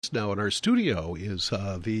Now in our studio is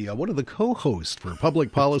the one of the co-hosts for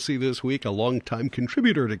Public Policy this week, a longtime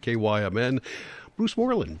contributor to KYMN, Bruce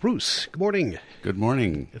Morlan. Bruce, good morning. Good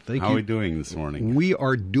morning. Thank you. How are we doing this morning? We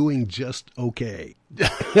are doing just okay.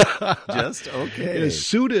 Just okay. As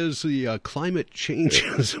soon as the climate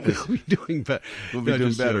changes, we'll be doing better. We'll be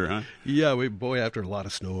doing better, huh? Yeah, after a lot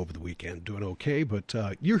of snow over the weekend, doing okay. But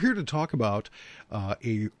you're here to talk about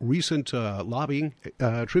a recent lobbying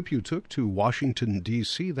trip you took to Washington,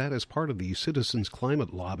 D.C. That is part of the Citizens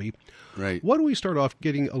Climate Lobby. Right. Why don't we start off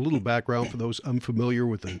getting a little background for those unfamiliar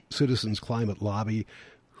with the Citizens Climate Lobby?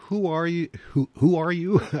 Who are you? Who are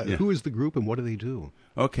you? Yeah. Who is the group, and what do they do?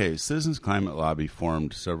 Okay, Citizens Climate Lobby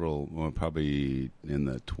formed probably in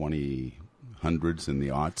the 2000s, in the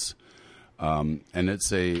aughts. And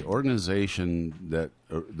it's a organization that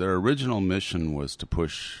their original mission was to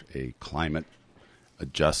push a climate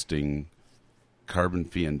adjusting carbon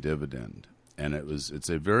fee and dividend. And it's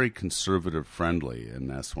a very conservative friendly, and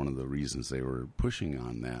that's one of the reasons they were pushing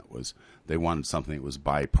on that, was they wanted something that was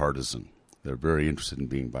bipartisan. They're very interested in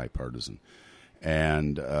being bipartisan.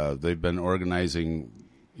 And they've been organizing,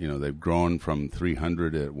 they've grown from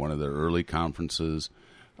 300 at one of their early conferences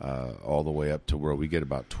all the way up to where we get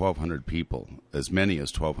about 1,200 people, as many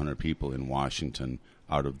as 1,200 people in Washington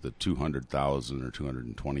out of the 200,000 or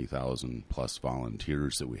 220,000 plus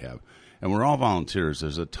volunteers that we have. And we're all volunteers.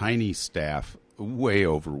 There's a tiny staff, way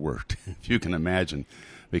overworked, if you can imagine,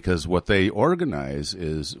 because what they organize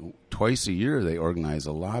is twice a year they organize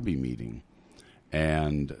a lobby meeting.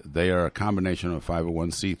 And they are a combination of a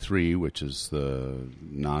 501c3, which is the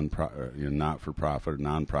not-for-profit or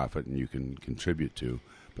nonprofit, and you can contribute to.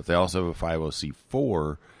 But they also have a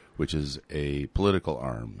 50c4, which is a political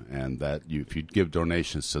arm, and that if you give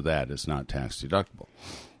donations to that, it's not tax deductible.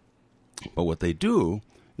 But what they do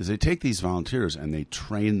is they take these volunteers and they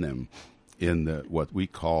train them in what we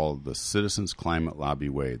call the Citizens Climate Lobby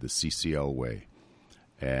way, the CCL way,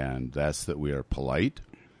 and that's that we are polite.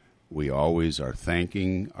 We always are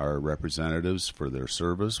thanking our representatives for their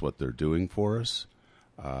service, what they're doing for us.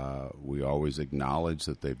 We always acknowledge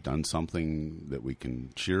that they've done something that we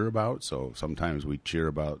can cheer about. So sometimes we cheer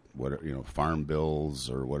about farm bills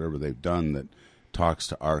or whatever they've done that talks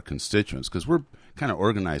to our constituents, because we're kind of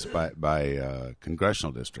organized by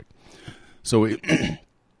congressional district. So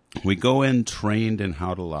we go in trained in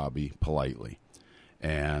how to lobby politely,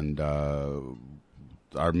 and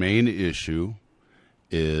our main issue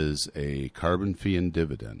is a carbon fee and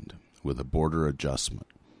dividend with a border adjustment.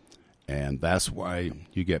 And that's why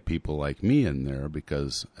you get people like me in there,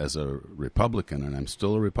 because as a Republican, and I'm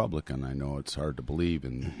still a Republican, I know it's hard to believe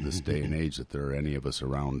in this day and age that there are any of us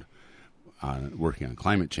around working on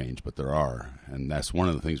climate change, but there are. And that's one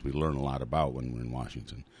of the things we learn a lot about when we're in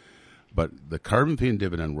Washington. But the carbon fee and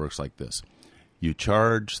dividend works like this. You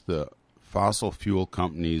charge the fossil fuel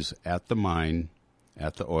companies at the mine,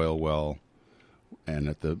 at the oil well, and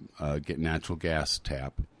at the natural gas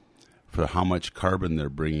tap for how much carbon they're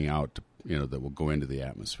bringing out, that will go into the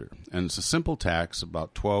atmosphere. And it's a simple tax.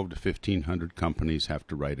 About 1,200 to 1,500 companies have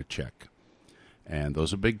to write a check. And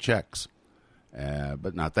those are big checks,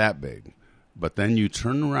 but not that big. But then you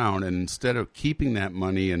turn around, and instead of keeping that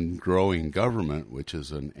money and growing government, which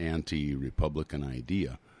is an anti-Republican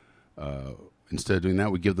idea, instead of doing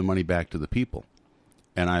that, we give the money back to the people.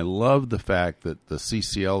 And I love the fact that the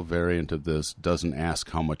CCL variant of this doesn't ask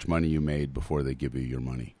how much money you made before they give you your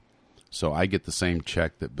money. So I get the same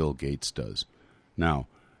check that Bill Gates does. Now,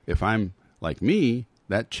 if I'm like me,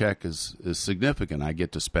 that check is significant. I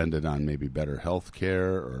get to spend it on maybe better health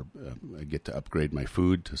care, or I get to upgrade my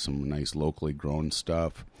food to some nice locally grown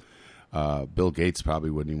stuff. Bill Gates probably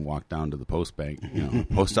wouldn't even walk down to the post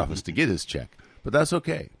office to get his check. But that's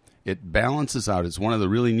okay. It balances out. It's one of the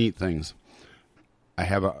really neat things.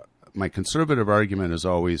 My conservative argument is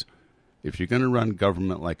always, if you're going to run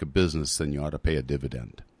government like a business, then you ought to pay a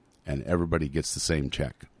dividend, and everybody gets the same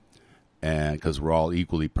check, and because we're all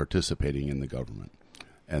equally participating in the government.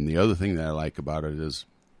 And the other thing that I like about it is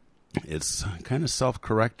it's kind of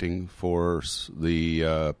self-correcting for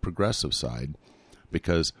the progressive side,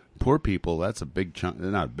 because poor people, that's a big chunk,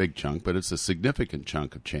 not a big chunk, but it's a significant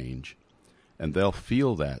chunk of change, and they'll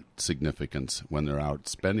feel that significance when they're out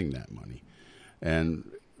spending that money.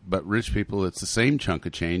 But rich people, it's the same chunk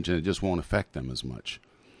of change, and it just won't affect them as much.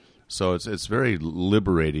 So it's very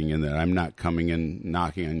liberating in that I'm not coming in,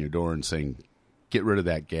 knocking on your door and saying, get rid of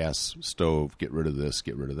that gas stove, get rid of this,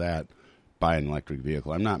 get rid of that, buy an electric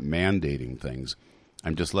vehicle. I'm not mandating things.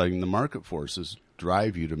 I'm just letting the market forces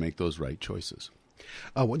drive you to make those right choices.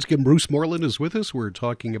 Once again, Bruce Morlan is with us. We're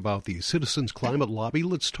talking about the Citizens Climate Lobby.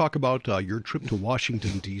 Let's talk about your trip to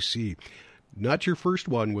Washington, D.C. Not your first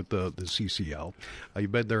one with the CCL.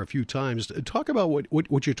 You've been there a few times. Talk about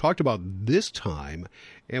what you talked about this time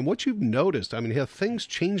and what you've noticed. I mean, have things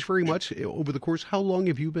changed very much over the course? How long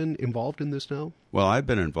have you been involved in this now? Well, I've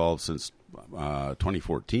been involved since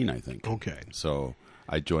 2014, I think. Okay. So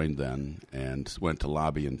I joined then and went to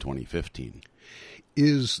lobby in 2015.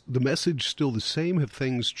 Is the message still the same? Have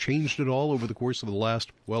things changed at all over the course of the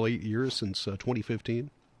last, 8 years since 2015?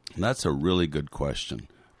 That's a really good question.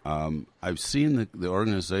 I've seen the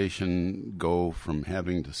organization go from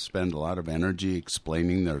having to spend a lot of energy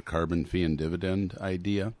explaining their carbon fee and dividend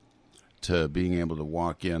idea to being able to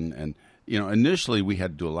walk in. And, initially we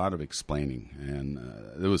had to do a lot of explaining. And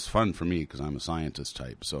it was fun for me because I'm a scientist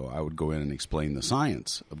type. So I would go in and explain the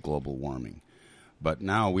science of global warming. But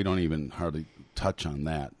now we don't even hardly touch on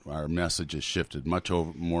that. Our message has shifted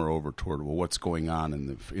more over toward, what's going on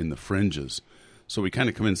in the fringes. So we kind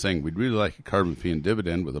of come in saying we'd really like a carbon fee and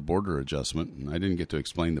dividend with a border adjustment, and I didn't get to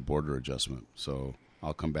explain the border adjustment, so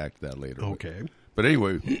I'll come back to that later. Okay. But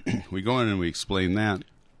anyway, we go in and we explain that,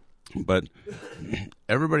 but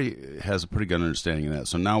everybody has a pretty good understanding of that.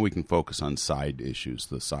 So now we can focus on side issues,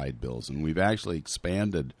 the side bills, and we've actually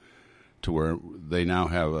expanded to where they now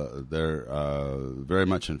have they're very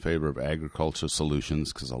much in favor of agricultural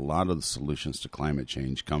solutions because a lot of the solutions to climate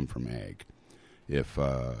change come from ag. If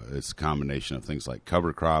it's a combination of things like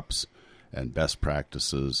cover crops and best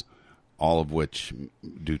practices, all of which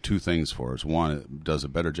do two things for us. One, it does a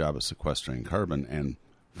better job of sequestering carbon, and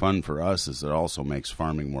fun for us is it also makes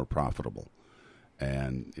farming more profitable.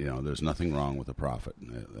 And, there's nothing wrong with a profit.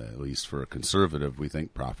 At least for a conservative, we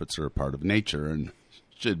think profits are a part of nature and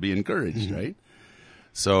should be encouraged, right?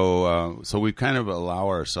 So we kind of allow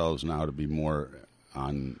ourselves now to be more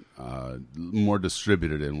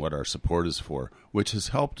distributed in what our support is for, which has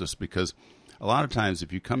helped us because a lot of times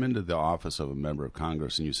if you come into the office of a member of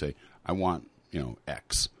Congress and you say, I want,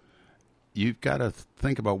 X, you've got to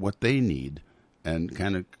think about what they need and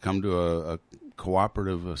kind of come to a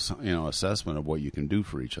cooperative, assessment of what you can do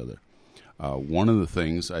for each other. One of the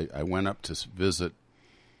things, I went up to visit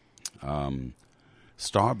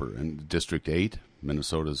Stauber in District 8,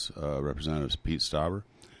 Minnesota's Representative Pete Stauber.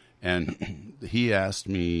 And he asked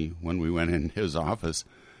me when we went in his office,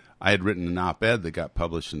 I had written an op-ed that got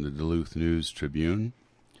published in the Duluth News-Tribune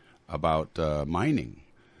about mining.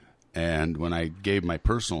 And when I gave my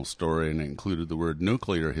personal story and it included the word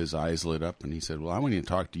nuclear, his eyes lit up and he said, well, I want to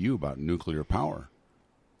talk to you about nuclear power.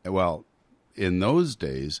 Well, in those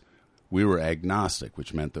days, we were agnostic,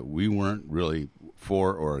 which meant that we weren't really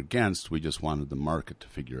for or against. We just wanted the market to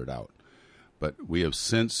figure it out. But we have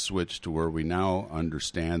since switched to where we now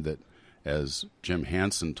understand that, as Jim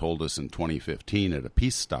Hansen told us in 2015 at a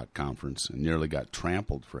peace stock conference and nearly got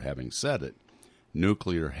trampled for having said it,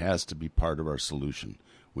 nuclear has to be part of our solution.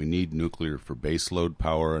 We need nuclear for baseload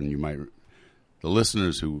power, and the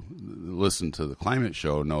listeners who listen to the climate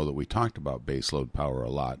show know that we talked about baseload power a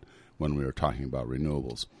lot when we were talking about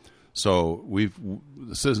renewables. So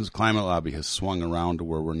the Citizens Climate Lobby has swung around to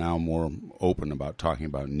where we're now more open about talking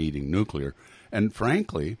about needing nuclear. And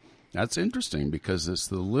frankly, that's interesting because it's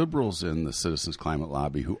the liberals in the Citizens Climate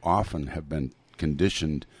Lobby who often have been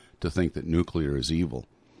conditioned to think that nuclear is evil.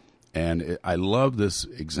 And I love this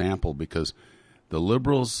example because the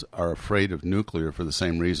liberals are afraid of nuclear for the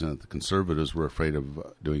same reason that the conservatives were afraid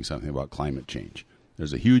of doing something about climate change.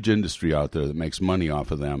 There's a huge industry out there that makes money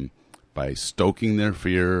off of them by stoking their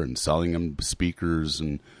fear and selling them speakers,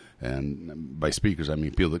 and by speakers I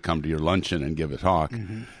mean people that come to your luncheon and give a talk,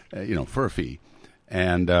 for a fee.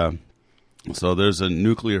 And so there's a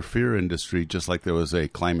nuclear fear industry, just like there was a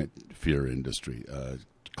climate fear industry,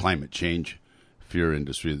 climate change fear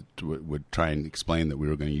industry that would try and explain that we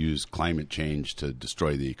were going to use climate change to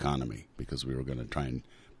destroy the economy because we were going to try and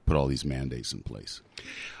put all these mandates in place.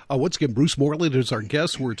 Once again, Bruce Morlan is our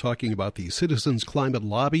guest. We're talking about the Citizens Climate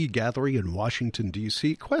Lobby gathering in Washington,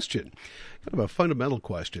 D.C. Question, kind of a fundamental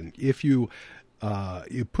question. If you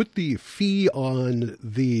put the fee on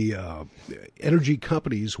the energy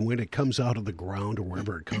companies when it comes out of the ground or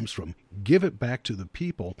wherever it comes from, give it back to the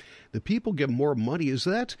people get more money. Is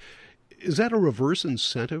that a reverse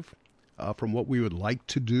incentive from what we would like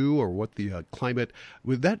to do or what the climate,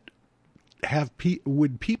 would that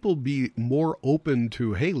would people be more open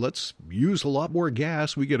to, hey, let's use a lot more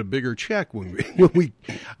gas, we get a bigger check when we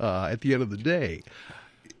at the end of the day?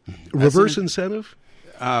 Reverse incentive?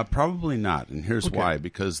 Probably not, and here's Okay. why.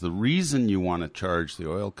 Because the reason you want to charge the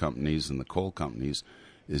oil companies and the coal companies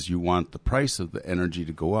is you want the price of the energy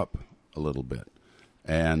to go up a little bit.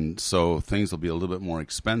 And so things will be a little bit more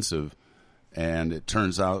expensive, and it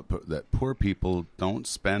turns out that poor people don't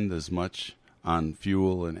spend as much on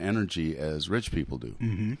fuel and energy as rich people do.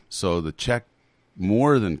 Mm-hmm. So the check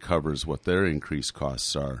more than covers what their increased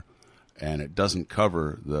costs are, and it doesn't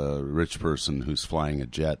cover the rich person who's flying a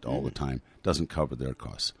jet all the time. Doesn't cover their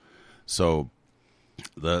costs. So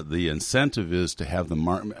the incentive is to have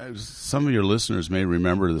the some of your listeners may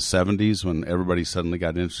remember the 70s when everybody suddenly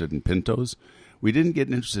got interested in Pintos. We didn't get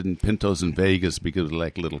interested in Pintos in Vegas because they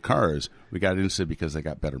like little cars. We got interested because they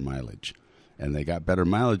got better mileage. And they got better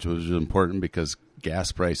mileage, which was important because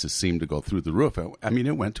gas prices seemed to go through the roof. I mean,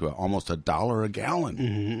 it went to almost $1 a gallon.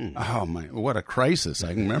 Mm-hmm. Oh, my, what a crisis.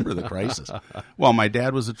 I can remember the crisis. Well, my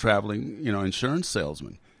dad was a traveling, insurance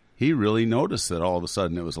salesman. He really noticed that all of a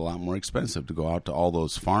sudden it was a lot more expensive to go out to all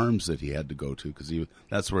those farms that he had to go to because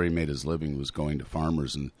that's where he made his living, was going to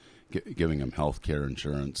farmers and giving them health care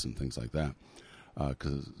insurance and things like that.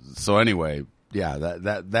 So anyway, yeah,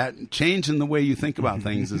 that change in the way you think about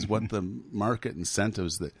things is what the market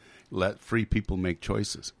incentives that let free people make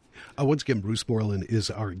choices. Once again, Bruce Morlan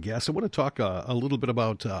is our guest. I want to talk a little bit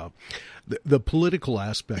about the political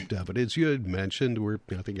aspect of it. As you had mentioned,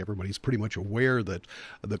 I think everybody's pretty much aware that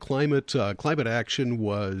the climate action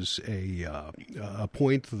was a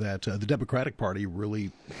point that the Democratic Party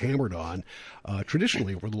really hammered on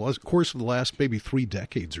traditionally over the course of the last maybe 3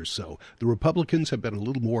 decades or so. The Republicans have been a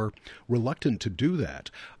little more reluctant to do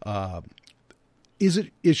that. Of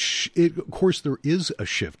course, there is a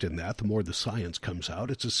shift in that. The more the science comes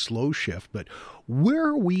out, it's a slow shift. But where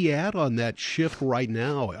are we at on that shift right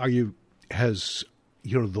now? Have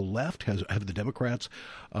the Democrats,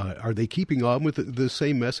 are they keeping on with the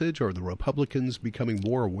same message? Are the Republicans becoming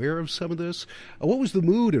more aware of some of this? What was the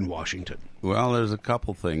mood in Washington? Well, there's a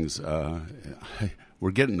couple things.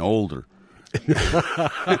 We're getting older.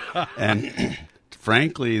 And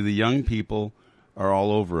frankly, the young people are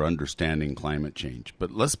all over understanding climate change.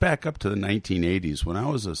 But let's back up to the 1980s. When I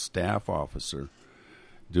was a staff officer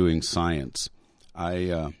doing science,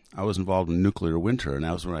 I was involved in nuclear winter, and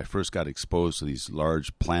that was when I first got exposed to these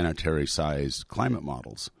large planetary-sized climate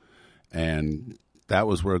models. And that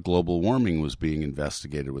was where global warming was being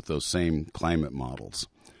investigated with those same climate models.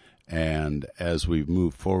 And as we've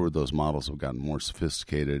moved forward, those models have gotten more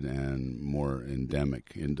sophisticated and more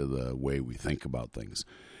endemic into the way we think about things.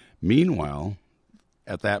 Meanwhile,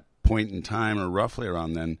 at that point in time, or roughly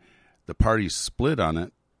around then, the parties split on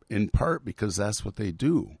it, in part because that's what they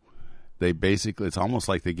do. They basically, it's almost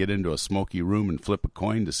like they get into a smoky room and flip a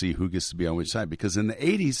coin to see who gets to be on which side. Because in the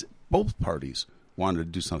 80s, both parties wanted to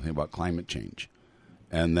do something about climate change.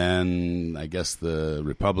 And then I guess the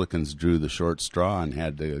Republicans drew the short straw and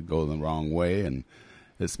had to go the wrong way, and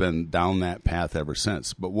it's been down that path ever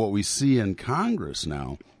since. But what we see in Congress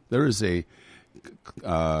now, there is a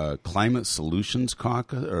Climate Solutions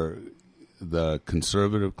Caucus, or the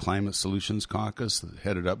Conservative Climate Solutions Caucus,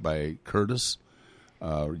 headed up by Curtis,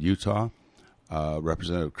 Utah.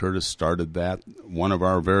 Representative Curtis started that. One of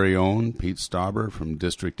our very own, Pete Stauber from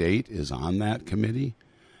District 8, is on that committee,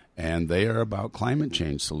 and they are about climate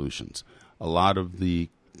change solutions. A lot of the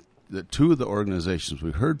two of the organizations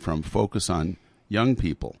we heard from focus on young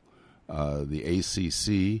people, the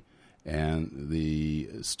ACC and the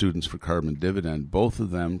Students for Carbon Dividend. Both of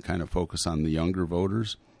them kind of focus on the younger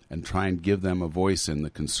voters and try and give them a voice in the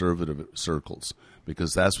conservative circles,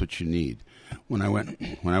 because that's what you need. When I went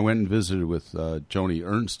and visited with Joni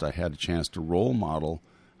Ernst, I had a chance to role model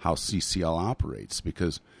how CCL operates,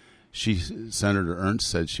 because Senator Ernst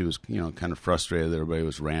said she was kind of frustrated that everybody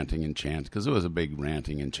was ranting and chanting, because there was a big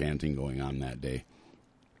ranting and chanting going on that day.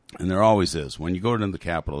 And there always is. When you go to the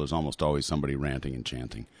Capitol, there's almost always somebody ranting and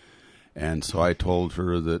chanting. And so I told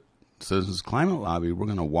her that Citizens Climate Lobby, we're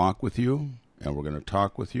going to walk with you, and we're going to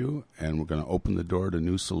talk with you, and we're going to open the door to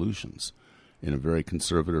new solutions in a very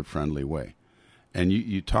conservative, friendly way. And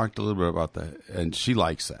you talked a little bit about that, and she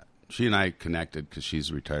likes that. She and I connected because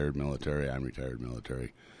she's retired military, I'm retired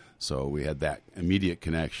military. So we had that immediate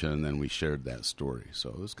connection, and then we shared that story. So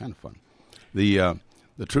it was kind of fun. The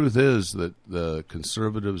truth is that the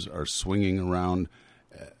conservatives are swinging around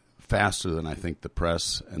faster than I think the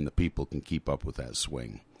press and the people can keep up with that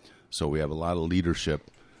swing. So we have a lot of leadership,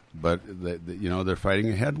 but they're fighting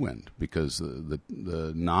a headwind, because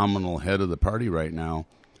the nominal head of the party right now,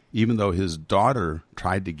 even though his daughter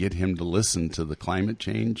tried to get him to listen to the climate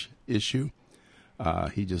change issue,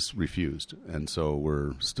 he just refused. And so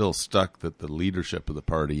we're still stuck that the leadership of the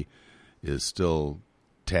party is still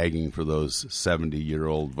tagging for those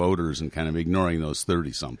 70-year-old voters and kind of ignoring those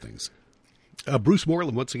 30-somethings. Bruce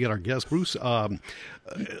Morlan, once again, our guest. Bruce,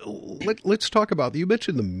 let's talk about, you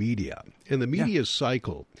mentioned the media and the media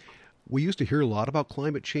cycle. We used to hear a lot about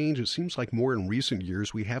climate change. It seems like more in recent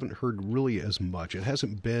years we haven't heard really as much. It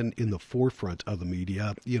hasn't been in the forefront of the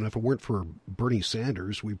media. If it weren't for Bernie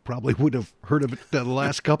Sanders, we probably would have heard of it the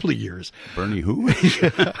last couple of years. Bernie who?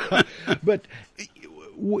 But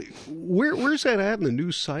where's that at in the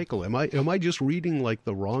news cycle? Am I just reading like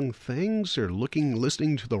the wrong things or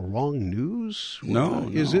listening to the wrong news? No.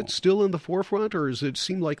 Is it still in the forefront, or does it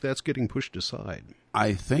seem like that's getting pushed aside?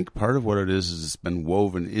 I think part of what it is it's been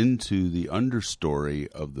woven into the understory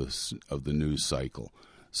of the news cycle.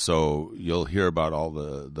 So you'll hear about all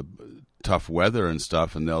the tough weather and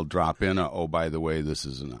stuff, and they'll drop in, oh, by the way, this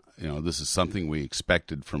is something we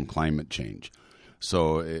expected from climate change.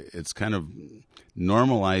 So it's kind of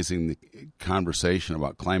normalizing the conversation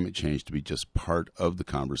about climate change to be just part of the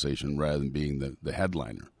conversation rather than being the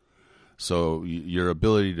headliner. So your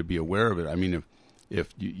ability to be aware of it, I mean, if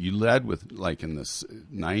you led with, like in the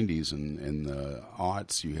 90s and in the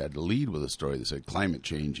aughts, you had to lead with a story that said climate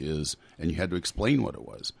change is, and you had to explain what it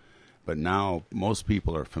was. But now most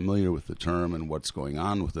people are familiar with the term and what's going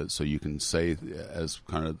on with it, so you can say as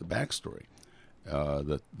kind of the backstory.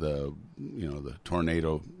 The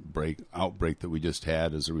tornado outbreak that we just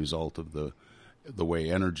had as a result of the way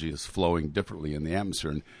energy is flowing differently in the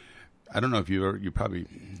atmosphere. And I don't know if you probably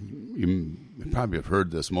have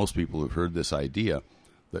heard this. Most people have heard this idea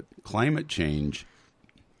that climate change,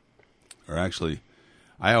 or actually,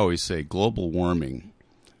 I always say global warming,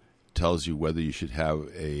 tells you whether you should have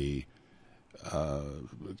a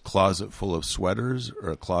closet full of sweaters or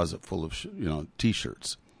a closet full of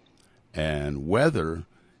T-shirts. And weather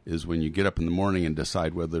is when you get up in the morning and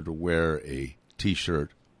decide whether to wear a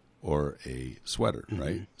T-shirt or a sweater,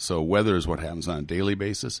 right? So weather is what happens on a daily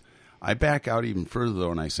basis. I back out even further,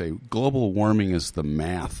 though, and I say global warming is the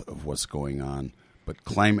math of what's going on, but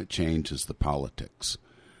climate change is the politics.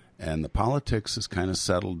 And the politics is kind of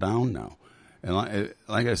settled down now. And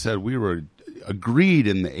like I said, we were agreed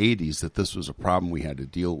in the 80s that this was a problem we had to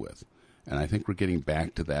deal with. And I think we're getting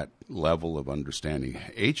back to that level of understanding.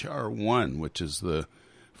 H.R. 1, which is the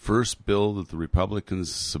first bill that the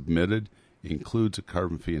Republicans submitted, includes a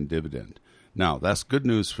carbon fee and dividend. Now, that's good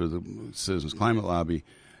news for the Citizens Climate Lobby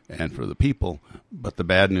and for the people, but the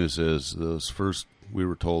bad news is we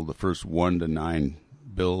were told the first 1 to 9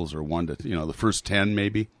 bills, or the first 10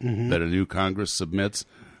 maybe, that a new Congress submits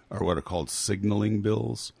are what are called signaling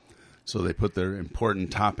bills. So they put their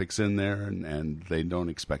important topics in there, and they don't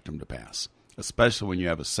expect them to pass, especially when you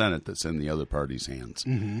have a Senate that's in the other party's hands.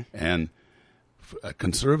 And a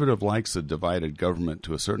conservative likes a divided government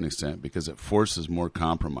to a certain extent because it forces more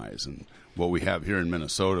compromise. And what we have here in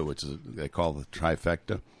Minnesota, which is they call the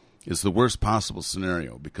trifecta, is the worst possible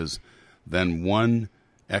scenario, because then one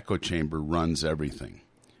echo chamber runs everything.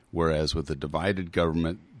 Whereas with a divided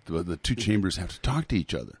government, the two chambers have to talk to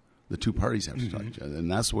each other. The two parties have to talk to each other, and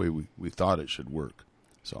that's the way we thought it should work.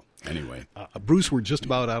 So, anyway. Bruce, we're just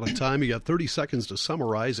about out of time. You got 30 seconds to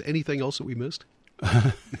summarize. Anything else that we missed?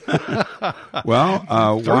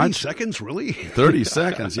 Well, 30 seconds, really? 30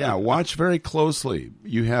 seconds, yeah. Watch very closely.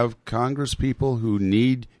 You have Congress people who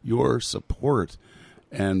need your support,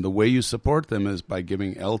 and the way you support them is by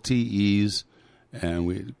giving LTEs,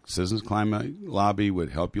 and Citizens Climate Lobby would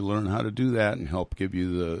help you learn how to do that and help give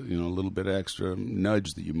you the little bit extra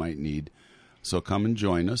nudge that you might need. So come and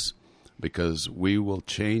join us, because we will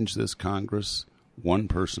change this Congress one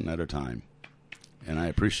person at a time. And I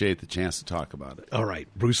appreciate the chance to talk about it. All right.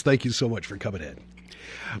 Bruce, thank you so much for coming in.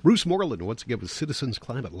 Bruce Morlan, once again, with Citizens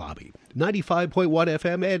Climate Lobby. 95.1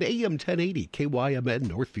 FM and AM 1080 KYMN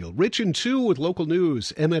Northfield. Rich and 2 with local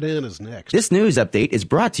news. MNN is next. This news update is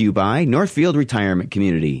brought to you by Northfield Retirement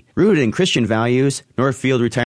Community. Rooted in Christian values, Northfield Retirement